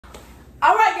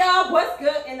All right, y'all, what's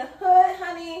good in the hood,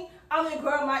 honey? I'm your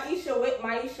girl, Maisha, with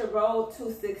Maisha Road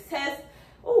to Success.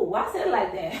 Ooh, why I said it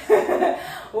like that?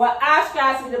 Well, I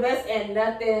strive to be the best and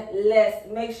nothing less.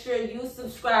 Make sure you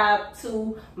subscribe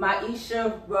to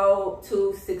Maisha Road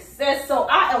to Success. So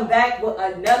I am back with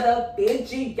another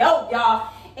video, y'all.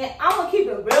 And I'm going to keep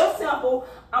it real simple.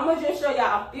 I'm going to just show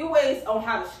y'all a few ways on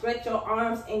how to stretch your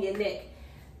arms and your neck.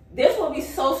 This will be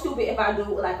so stupid if I do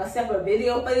like a separate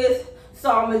video for this. So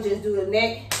I'm going to just do the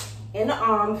neck and the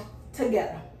arms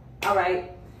together. All right.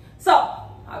 So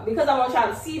because I want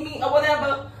y'all to see me or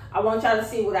whatever, I want y'all to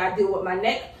see what I do with my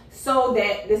neck so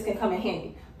that this can come in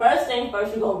handy. First thing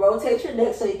first, you're going to rotate your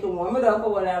neck so you can warm it up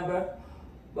or whatever.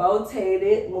 Rotate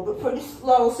it. Move it pretty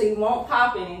slow so you won't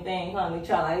pop anything, honey.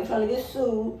 Child, I ain't trying to get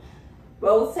sued.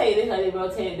 Rotate it, honey.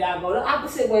 Rotate it down. Go the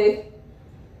opposite way.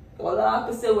 Go the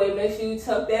opposite way. Make sure you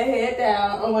tuck that head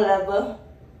down or whatever.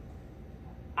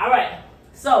 All right.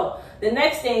 So the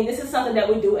next thing, this is something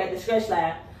that we do at the stretch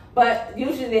lab. But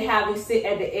usually they have you sit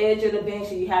at the edge of the bench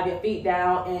and you have your feet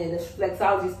down and the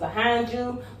flexologist behind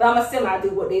you. But I'm going to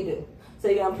semi-do what they do. So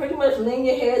you're going to pretty much lean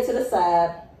your head to the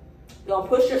side. You're going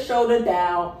to push your shoulder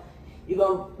down. You're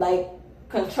going to like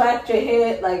contract your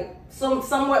head, like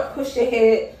somewhat push your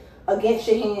head against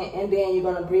your hand. And then you're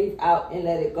going to breathe out and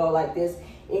let it go like this.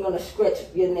 You're going to stretch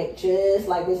your neck just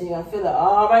like this. You're going to feel it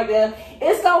all right there.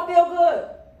 It's going to feel good.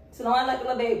 So don't act like a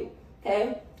little baby.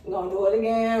 Okay? You're going to do it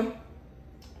again.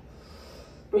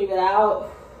 Breathe it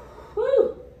out.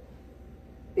 Woo.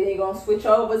 Then you're going to switch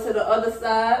over to the other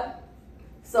side.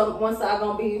 So one side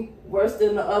going to be worse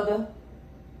than the other.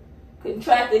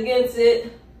 Contract against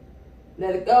it.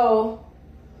 Let it go.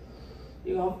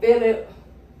 You're going to feel it.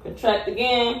 Contract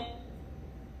again.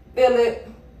 Feel it.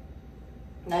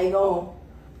 Now you're going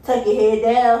to tuck your head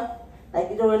down like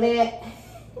you're doing that.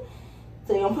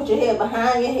 So you're going to put your head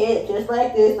behind your head just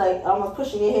like this, like almost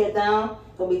pushing your head down.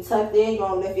 Going to be tucked in. You're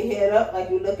going to lift your head up like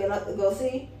you're looking up to go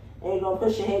see. And you're going to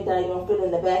push your head down. You're going to feel it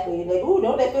in the back of your neck. Ooh,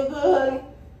 don't that feel good, honey?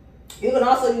 You can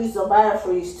also use some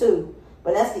BioFreeze too.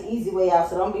 But that's the easy way out.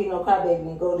 So don't be no crybaby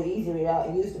and go the easy way out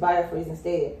and use the BioFreeze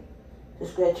instead to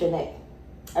stretch your neck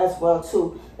as well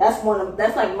too. That's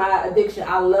like my addiction.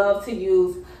 I love to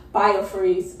use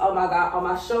BioFreeze. Oh my God, on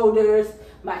my shoulders,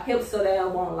 my hips so they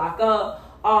won't lock up.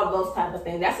 All those type of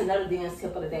things. That's another dance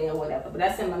tip of the day or whatever. But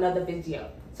that's in another video.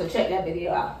 So check that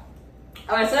video out.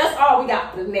 All right, so that's all we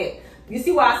got for the neck. You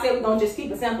see why I said we're going to just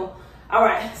keep it simple? All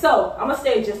right, so I'm going to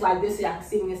stay just like this so y'all can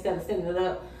see me instead of standing it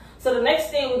up. So the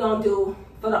next thing we're going to do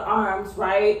for the arms,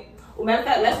 right? Well, matter of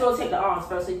fact, let's rotate the arms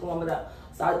first so you can warm it up.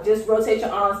 So just rotate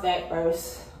your arms back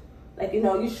first. Like, you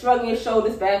know, you shrugging your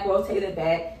shoulders back, rotate it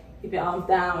back. Keep your arms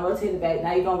down, rotate it back.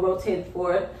 Now you're going to rotate it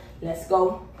forward. Let's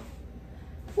go.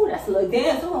 Ooh, that's a little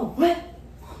dance. Oh, what?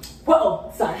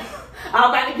 Whoa, sorry.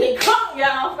 I'm about to get caught, y'all.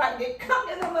 I'm about to get caught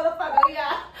in the motherfucker,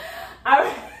 y'all. All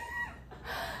right.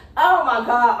 Oh my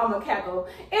God, I'm gonna cackle.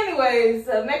 Anyways,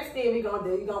 the next thing we're gonna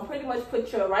do, you're gonna pretty much put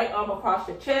your right arm across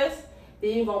your chest.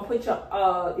 Then you're gonna put your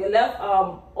left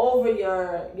arm over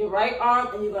your right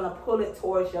arm, and you're gonna pull it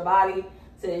towards your body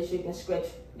so that you can stretch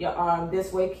your arm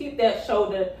this way. Keep that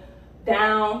shoulder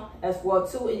down as well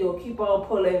too, and you'll keep on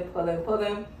pulling, pulling,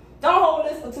 pulling. Don't hold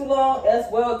this for too long as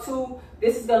well too.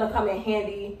 This is gonna come in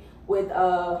handy with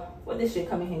what this shit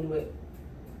come in handy with.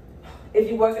 If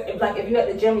you work, if you're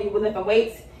at the gym and you're lifting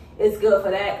weights, it's good for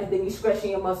that because then you're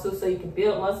stretching your muscles so you can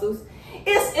build muscles.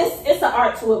 It's an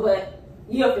art to it, but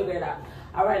you'll figure it out.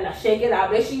 All right, now shake it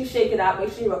out. Make sure you shake it out.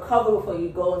 Make sure you recover before you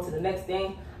go into the next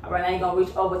thing. All right, now you're gonna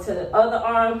reach over to the other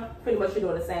arm. Pretty much you're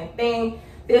doing the same thing.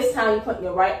 This time you're putting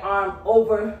your right arm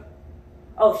over.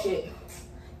 Oh shit.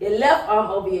 Your left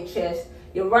arm over your chest,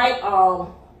 your right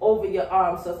arm over your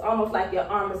arm. So it's almost like your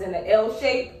arm is in an L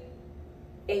shape,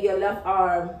 and your left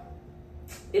arm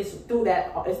is through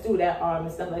that arm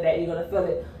and stuff like that. You're gonna feel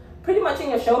it pretty much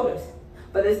in your shoulders.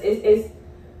 But it's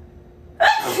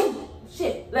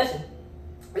shit, listen.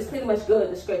 It's pretty much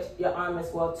good to stretch your arm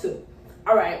as well too.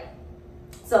 All right.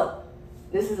 So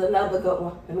this is another good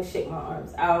one. Let me shake my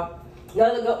arms out.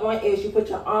 Another good one is you put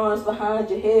your arms behind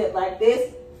your head like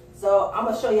this. So I'm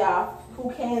gonna show y'all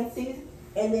who can see,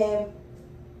 and then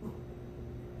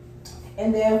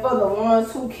for the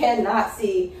ones who cannot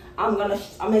see, I'm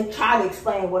gonna try to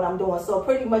explain what I'm doing. So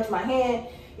pretty much my hand,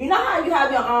 you know how you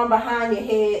have your arm behind your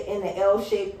head in the L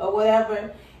shape or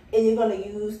whatever, and you're gonna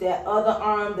use that other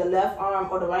arm, the left arm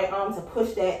or the right arm, to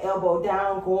push that elbow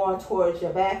down, going towards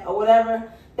your back or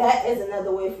whatever. That is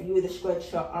another way for you to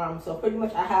stretch your arm. So pretty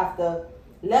much I have the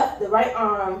right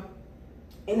arm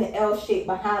in the L shape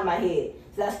behind my head.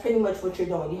 So that's pretty much what you're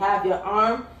doing. You have your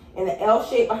arm in the L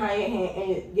shape behind your hand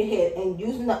and your head, and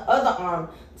using the other arm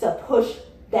to push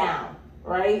down,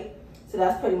 right? So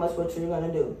that's pretty much what you're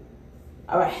gonna do.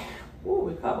 All right. Ooh,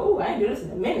 recover. Ooh, I ain't do this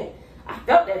in a minute. I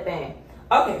felt that thing.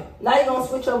 Okay, now you're gonna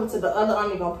switch over to the other arm.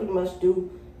 You're gonna pretty much do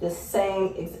the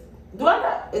same. Do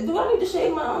I need to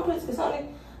shave my armpits? Cause honey,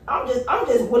 I'm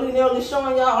just willy nilly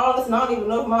showing y'all all this, and I don't even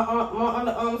know if my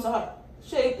underarms are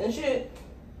shaped and shit.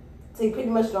 So you pretty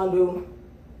much gonna do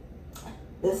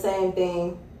the same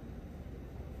thing.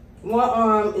 One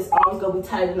arm is always gonna be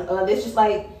tighter than the other. It's just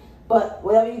like, but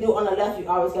whatever you do on the left, you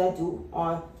always gotta do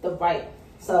on the right.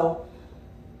 So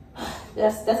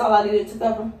that's all I needed to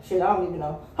cover. Shit, I don't even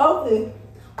know. Hopefully.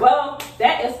 Well,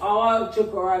 that is all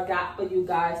Jagora got for you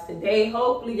guys today.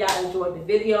 Hopefully y'all enjoyed the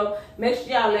video. Make sure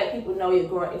y'all let people know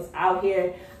Jagora is out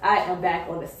here. I am back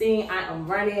on the scene. I am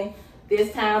running.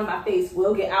 This time my face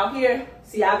will get out here.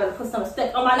 So y'all gonna put some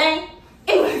respect on my name.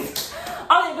 Anyways,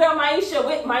 I'm your girl Maisha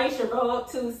with Maisha Road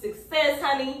to Success,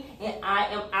 honey. And I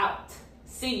am out.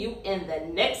 See you in the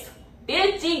next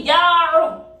video.